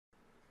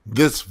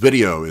This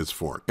video is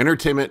for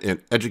entertainment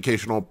and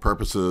educational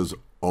purposes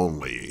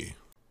only.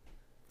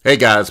 Hey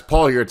guys,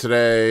 Paul here.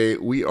 Today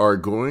we are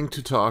going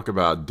to talk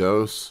about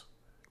dose,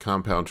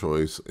 compound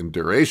choice, and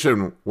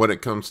duration when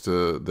it comes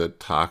to the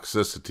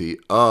toxicity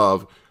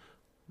of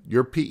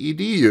your PED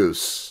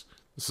use.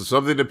 This is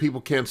something that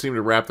people can't seem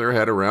to wrap their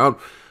head around,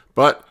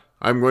 but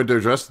I'm going to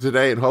address it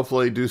today and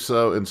hopefully do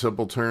so in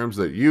simple terms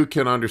that you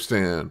can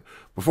understand.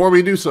 Before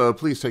we do so,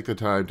 please take the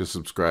time to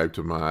subscribe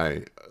to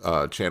my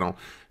channel.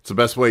 It's the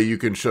best way you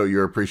can show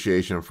your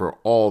appreciation for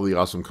all the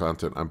awesome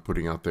content I'm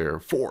putting out there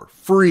for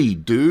free,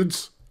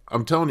 dudes.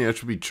 I'm telling you, I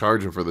should be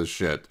charging for this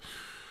shit.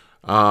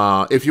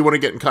 If you want to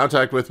get in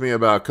contact with me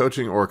about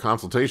coaching or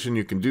consultation,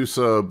 you can do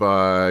so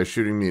by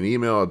shooting me an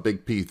email at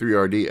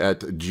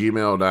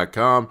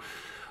bigp3rd@gmail.com,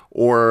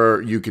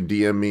 or you can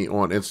DM me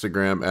on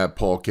Instagram at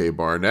Paul K.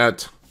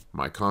 Barnett.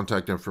 My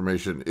contact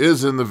information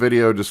is in the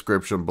video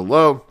description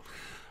below.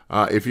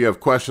 If you have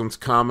questions,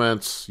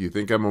 comments, you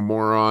think I'm a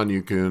moron,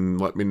 you can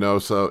let me know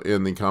so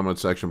in the comment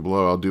section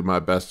below. I'll do my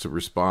best to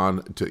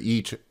respond to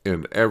each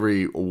and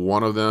every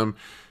one of them,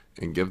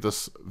 and give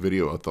this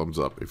video a thumbs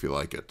up if you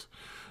like it.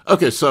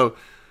 Okay, so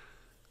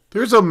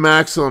there's a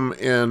maxim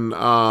in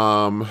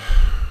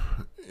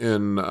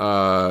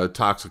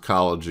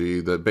toxicology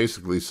that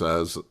basically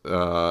says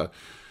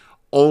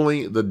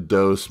only the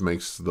dose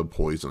makes the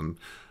poison.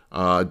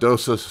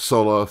 Dosis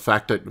sola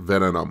facit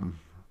venenum.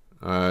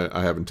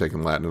 I haven't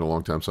taken Latin in a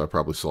long time, so I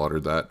probably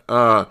slaughtered that.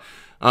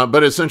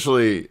 But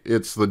essentially,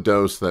 it's the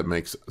dose that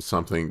makes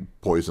something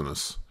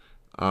poisonous.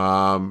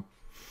 You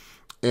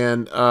know, in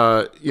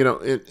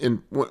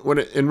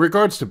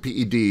regards to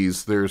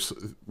PEDs, there's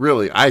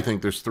really, I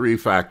think there's three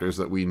factors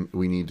that we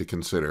need to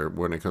consider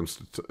when it comes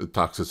to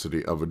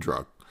toxicity of a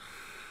drug: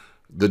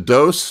 the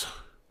dose,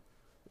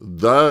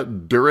 the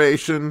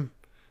duration,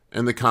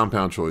 and the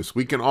compound choice.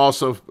 We can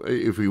also,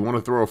 if we want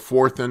to throw a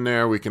fourth in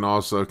there, we can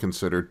also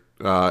consider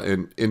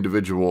an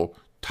individual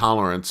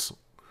tolerance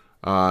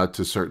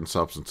to certain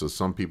substances.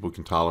 Some people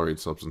can tolerate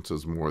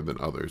substances more than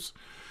others.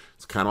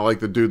 It's kind of like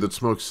the dude that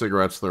smokes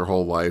cigarettes their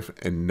whole life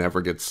and never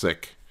gets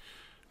sick,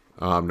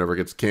 never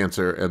gets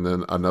cancer, and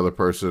then another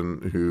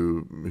person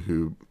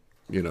who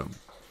you know,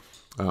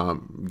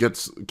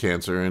 gets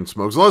cancer and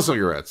smokes less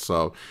cigarettes.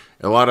 So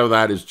a lot of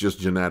that is just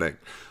genetic.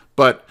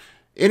 But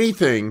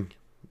anything,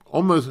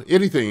 almost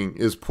anything,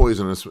 is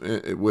poisonous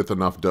with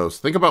enough dose.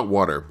 Think about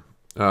water.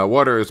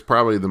 Water is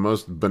probably the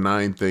most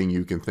benign thing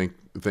you can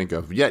think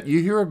of. Yet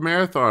you hear of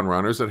marathon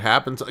runners. It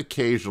happens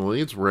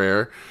occasionally. It's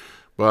rare.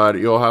 But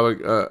you'll have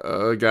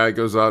a guy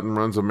goes out and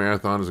runs a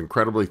marathon, is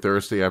incredibly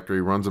thirsty after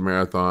he runs a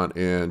marathon,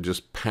 and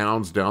just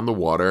pounds down the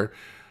water,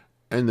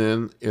 and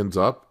then ends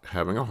up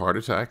having a heart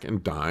attack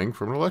and dying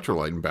from an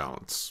electrolyte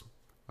imbalance.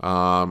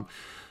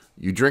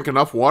 You drink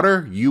enough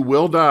water, you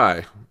will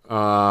die.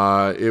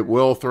 It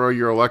will throw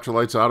your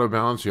electrolytes out of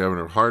balance. You have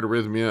a heart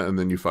arrhythmia, and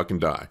then you fucking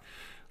die.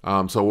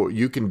 So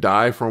you can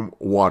die from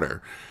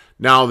water.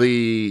 Now,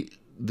 the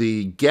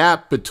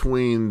gap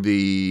between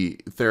the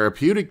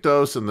therapeutic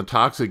dose and the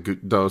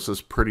toxic dose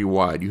is pretty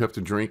wide. You have to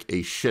drink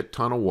a shit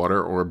ton of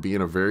water or be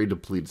in a very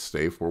depleted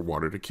state for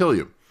water to kill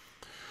you.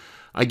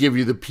 I give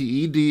you the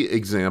PED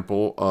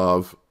example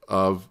of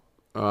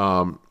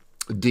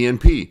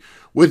DNP.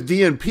 With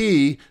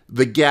DNP,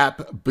 the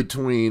gap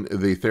between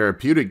the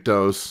therapeutic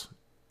dose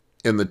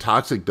and the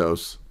toxic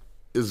dose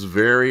is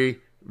very,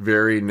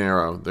 very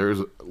narrow. There's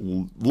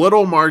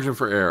little margin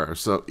for error.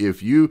 So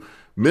if you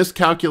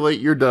miscalculate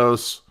your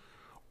dose,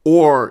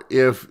 or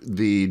if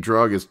the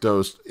drug is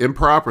dosed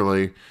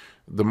improperly,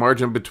 the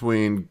margin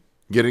between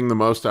getting the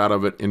most out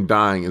of it and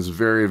dying is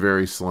very,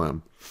 very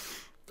slim.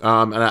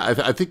 And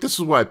I think this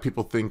is why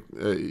people think,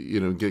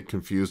 you know, get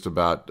confused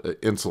about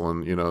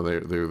insulin. You know, they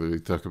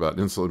talk about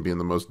insulin being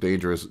the most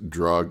dangerous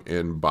drug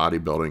in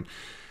bodybuilding.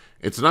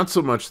 It's not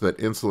so much that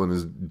insulin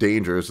is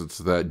dangerous; it's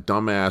that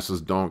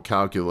dumbasses don't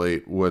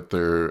calculate what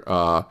their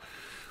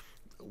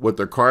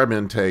carb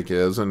intake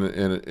is and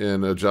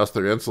adjust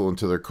their insulin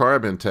to their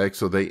carb intake,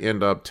 so they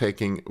end up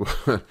taking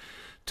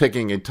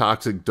taking a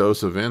toxic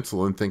dose of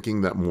insulin,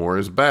 thinking that more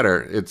is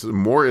better.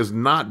 More is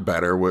not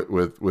better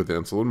with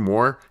insulin.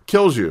 More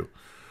kills you.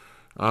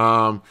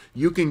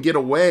 You can get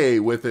away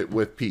with it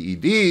with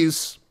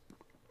PEDs.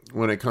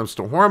 When it comes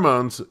to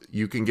hormones,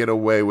 you can get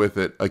away with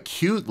it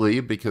acutely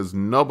because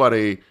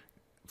nobody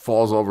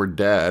falls over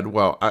dead.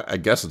 Well, I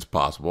guess it's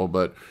possible,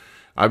 but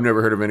I've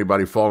never heard of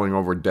anybody falling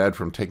over dead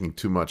from taking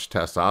too much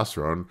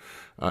testosterone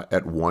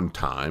at one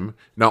time.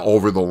 Now,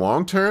 over the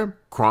long term,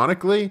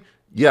 chronically,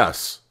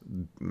 yes.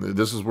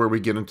 This is where we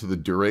get into the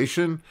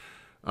duration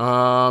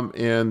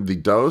and the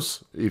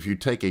dose. If you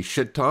take a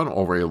shit ton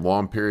over a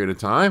long period of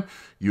time,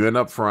 you end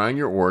up frying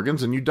your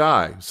organs and you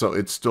die. So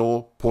it's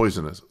still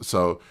poisonous.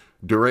 So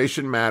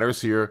duration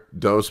matters here.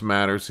 Dose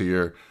matters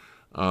here.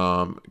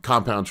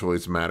 Compound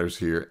choice matters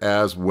here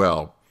as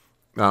well.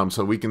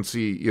 So we can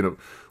see, you know,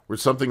 with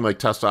something like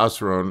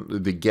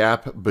testosterone, the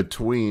gap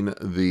between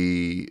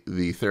the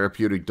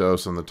therapeutic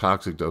dose and the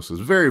toxic dose is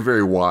very,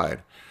 very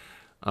wide.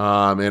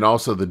 And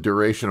also the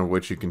duration of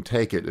which you can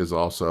take it is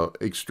also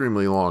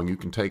extremely long. You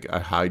can take a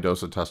high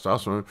dose of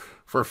testosterone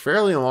for a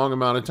fairly long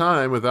amount of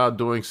time without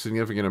doing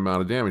significant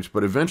amount of damage,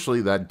 but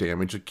eventually that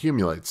damage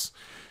accumulates.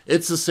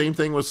 It's the same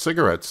thing with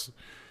cigarettes.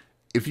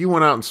 If you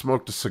went out and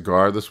smoked a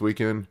cigar this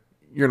weekend,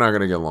 you're not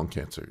going to get lung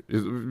cancer.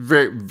 It's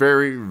very,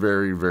 very,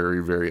 very,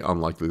 very, very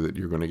unlikely that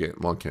you're going to get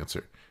lung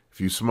cancer.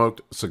 If you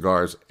smoked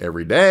cigars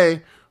every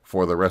day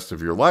for the rest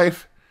of your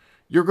life,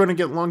 you're going to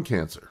get lung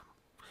cancer.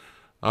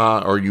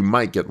 Or you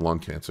might get lung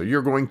cancer.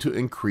 You're going to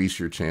increase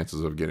your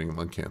chances of getting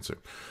lung cancer.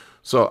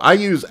 So I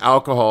use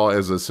alcohol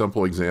as a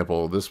simple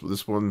example. This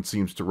one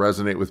seems to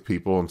resonate with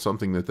people and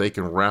something that they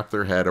can wrap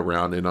their head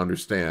around and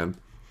understand.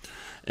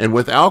 And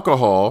with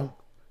alcohol,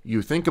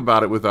 you think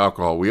about it with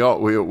alcohol. We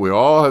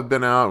all have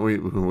been out.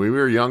 When we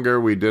were younger,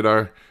 we did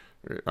our,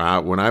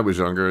 when I was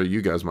younger,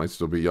 you guys might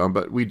still be young,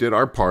 but we did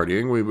our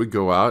partying. We would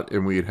go out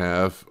and we'd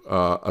have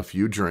a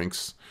few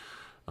drinks.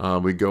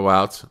 We'd go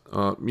out,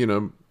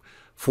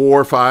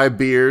 4 or 5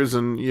 beers,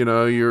 and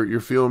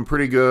you're feeling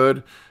pretty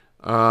good,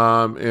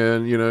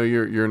 and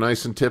you're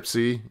nice and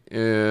tipsy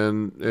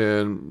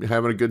and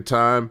having a good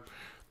time.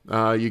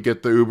 You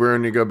get the Uber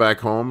and you go back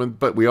home,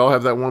 but we all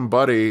have that one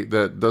buddy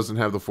that doesn't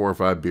have the 4 or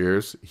 5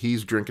 beers.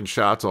 He's drinking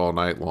shots all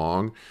night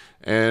long,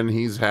 and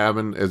he's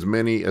having as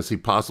many as he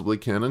possibly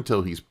can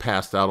until he's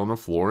passed out on the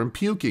floor and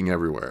puking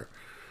everywhere.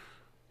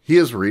 He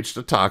has reached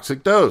a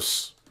toxic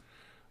dose.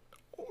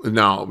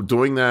 Now,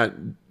 doing that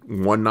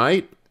one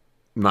night,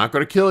 not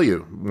going to kill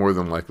you, more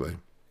than likely.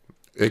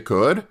 It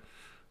could,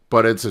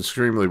 but it's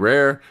extremely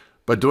rare.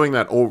 But doing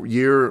that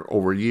year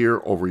over year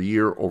over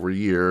year over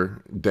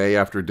year, day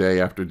after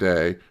day after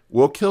day,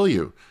 will kill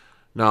you.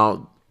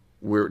 Now,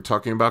 we're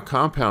talking about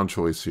compound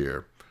choice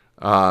here.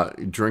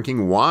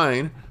 Drinking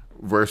wine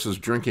versus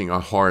drinking a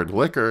hard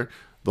liquor.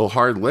 The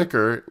hard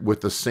liquor, with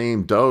the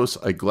same dose,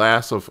 a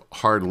glass of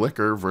hard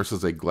liquor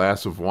versus a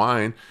glass of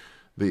wine,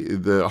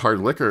 the hard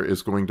liquor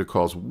is going to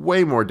cause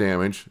way more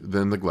damage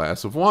than the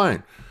glass of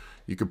wine.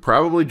 You could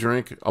probably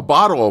drink a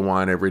bottle of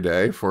wine every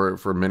day for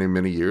many,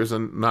 many years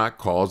and not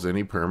cause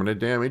any permanent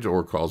damage,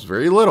 or cause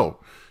very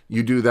little.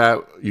 You do that,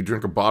 you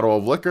drink a bottle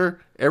of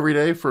liquor every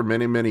day for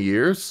many, many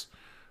years,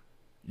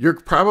 you're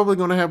probably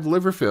going to have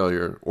liver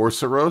failure or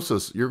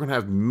cirrhosis. You're going to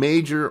have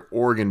major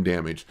organ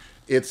damage.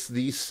 It's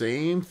the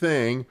same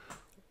thing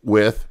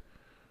with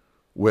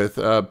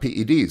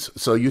PEDs.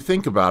 So you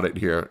think about it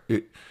here.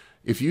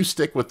 If you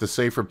stick with the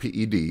safer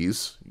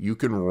PEDs, you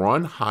can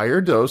run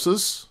higher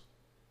doses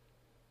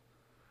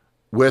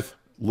with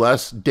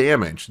less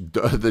damage.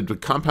 The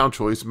compound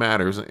choice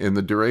matters and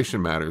the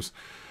duration matters.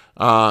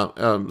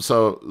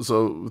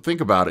 So think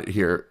about it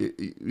here.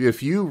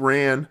 If you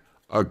ran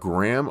a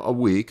gram a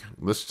week,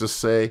 let's just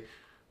say,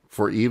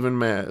 for even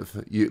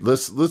math,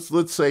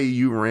 let's say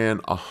you ran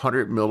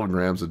 100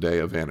 milligrams a day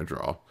of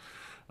Anadrol.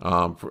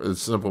 For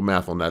simple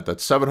math on that,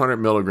 that's 700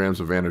 milligrams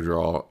of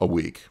Anadrol a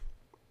week.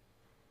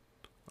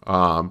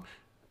 And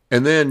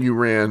then you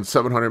ran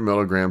 700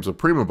 milligrams of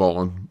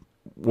Primobolan.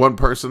 One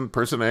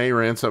person A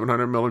ran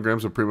 700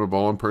 milligrams of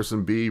Primobolan,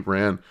 person B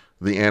ran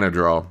the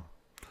Anadrol.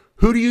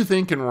 Who do you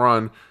think can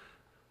run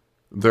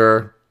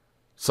their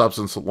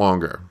substance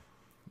longer?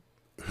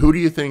 Who do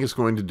you think is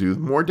going to do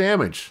more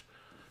damage?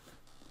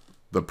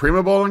 The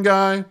Primobolan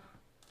guy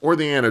or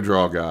the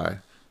Anadrol guy?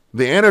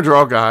 The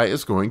Anadrol guy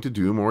is going to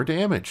do more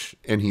damage,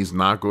 and he's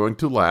not going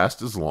to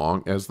last as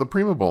long as the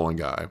Primobolan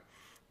guy.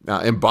 Now,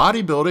 in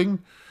bodybuilding,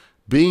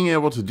 being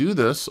able to do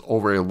this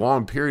over a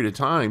long period of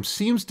time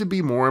seems to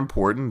be more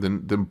important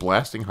than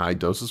blasting high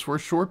doses for a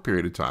short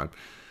period of time.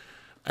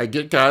 I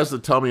get guys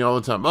that tell me all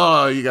the time,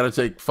 oh, you got to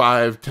take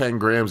 5-10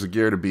 grams of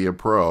gear to be a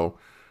pro.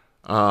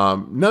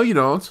 No, you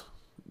don't.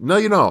 No,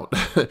 you don't.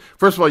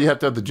 First of all, you have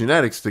to have the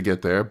genetics to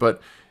get there.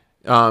 But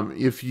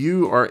if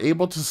you are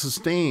able to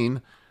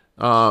sustain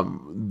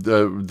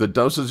the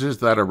dosages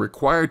that are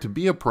required to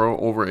be a pro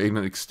over an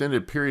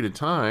extended period of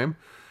time,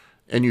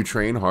 and you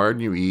train hard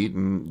and you eat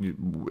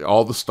and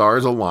all the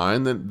stars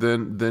align,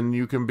 then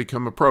you can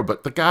become a pro.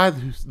 But the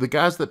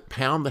guys that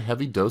pound the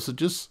heavy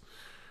dosages,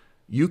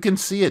 you can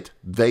see it.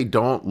 They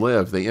don't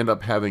live. They end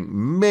up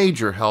having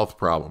major health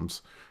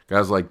problems.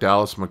 Guys like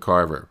Dallas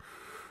McCarver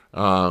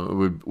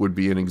would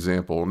be an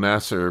example.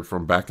 Nasser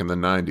from back in the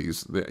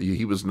 90s,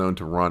 he was known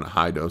to run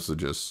high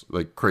dosages,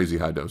 like crazy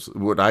high doses.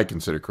 What I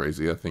consider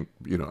crazy, I think,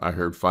 I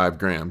heard 5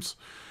 grams.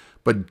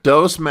 But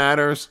dose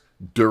matters.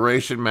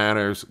 Duration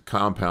matters,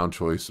 compound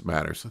choice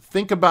matters.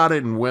 Think about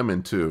it in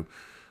women too.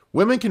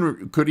 Women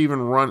could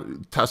even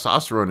run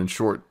testosterone in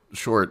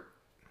short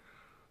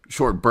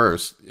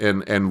bursts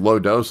and low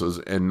doses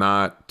and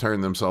not turn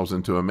themselves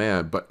into a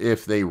man. But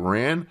if they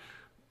ran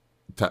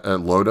a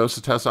low dose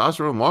of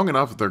testosterone long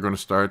enough, they're going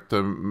to start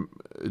to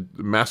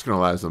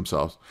masculinize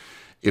themselves.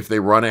 If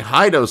they run a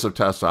high dose of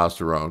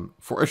testosterone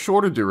for a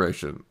shorter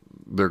duration,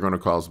 they're going to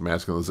cause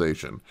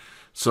masculinization.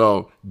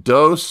 So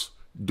dose,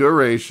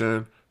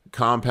 duration,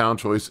 compound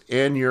choice,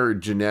 and your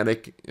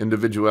genetic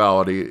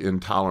individuality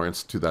and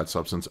tolerance to that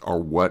substance are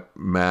what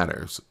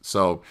matters.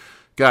 So,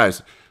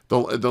 guys,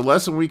 The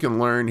lesson we can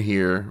learn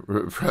here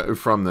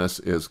from this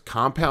is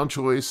compound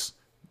choice,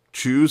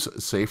 choose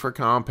safer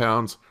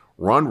compounds,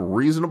 run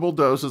reasonable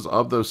doses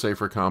of those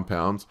safer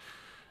compounds,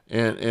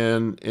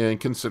 and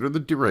consider the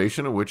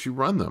duration at which you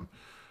run them.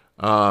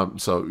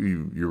 So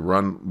you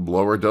run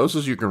lower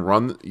doses, you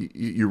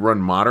run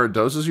moderate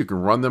doses, you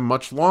can run them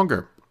much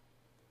longer.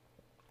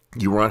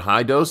 You run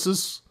high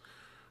doses,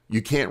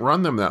 you can't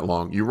run them that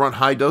long. You run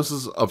high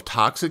doses of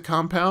toxic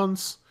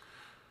compounds,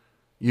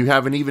 you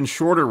have an even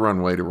shorter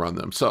runway to run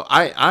them. So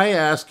I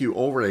ask you,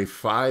 over a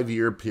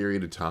 5-year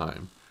period of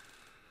time,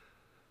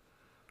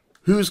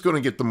 who's going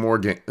to get the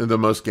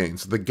most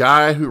gains? The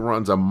guy who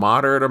runs a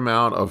moderate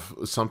amount of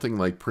something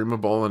like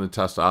primobolan and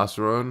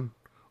testosterone,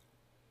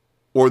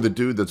 or the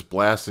dude that's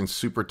blasting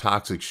super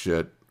toxic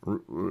shit,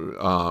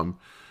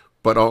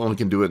 but only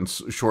can do it in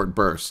short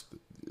bursts?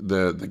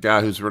 The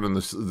guy who's running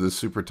the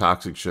super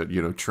toxic shit,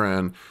 you know,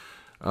 tren,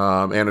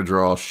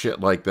 anadrol, shit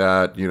like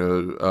that, you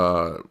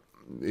know,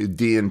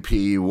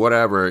 DNP,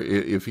 whatever.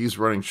 If he's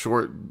running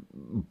short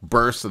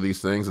bursts of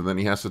these things, and then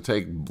he has to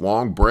take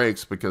long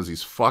breaks because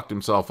he's fucked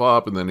himself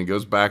up, and then he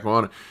goes back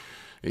on,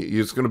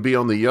 it's going to be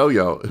on the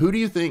yo-yo. Who do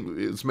you think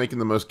is making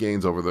the most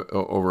gains over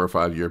a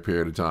 5-year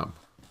period of time?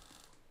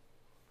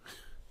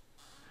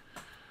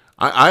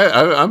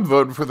 I'm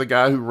voting for the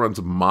guy who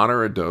runs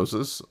moderate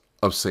doses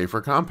of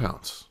safer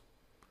compounds.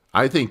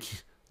 I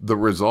think the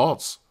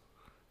results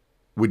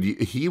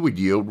he would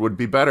yield would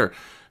be better.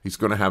 He's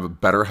going to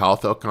have better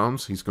health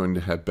outcomes. He's going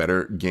to have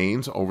better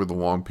gains over the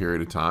long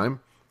period of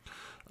time.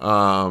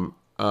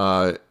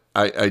 I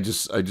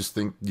just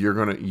think you're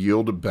going to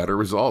yield better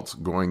results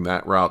going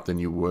that route than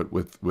you would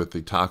with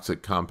the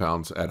toxic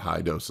compounds at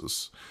high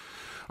doses.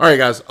 All right,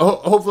 guys.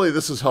 Hopefully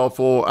this is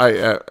helpful.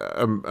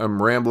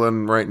 I'm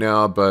rambling right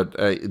now, but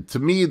to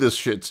me this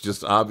shit's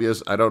just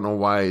obvious. I don't know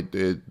why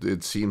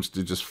it seems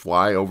to just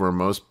fly over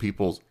most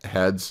people's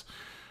heads.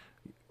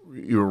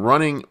 You're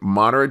running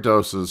moderate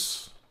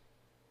doses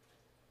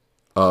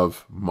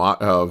of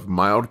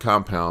mild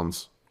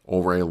compounds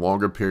over a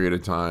longer period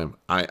of time.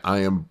 I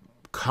am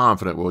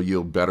confident will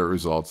yield better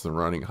results than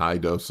running high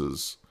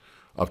doses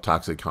of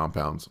toxic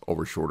compounds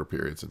over shorter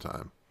periods of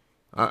time.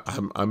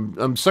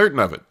 I'm certain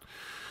of it.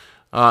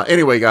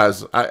 Anyway,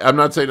 guys, I'm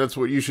not saying that's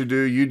what you should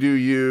do. You do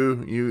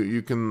you.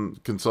 You can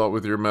consult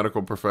with your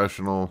medical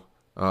professional.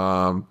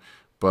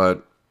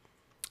 But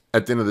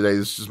at the end of the day,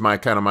 this is just my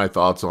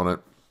thoughts on it.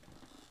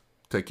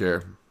 Take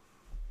care.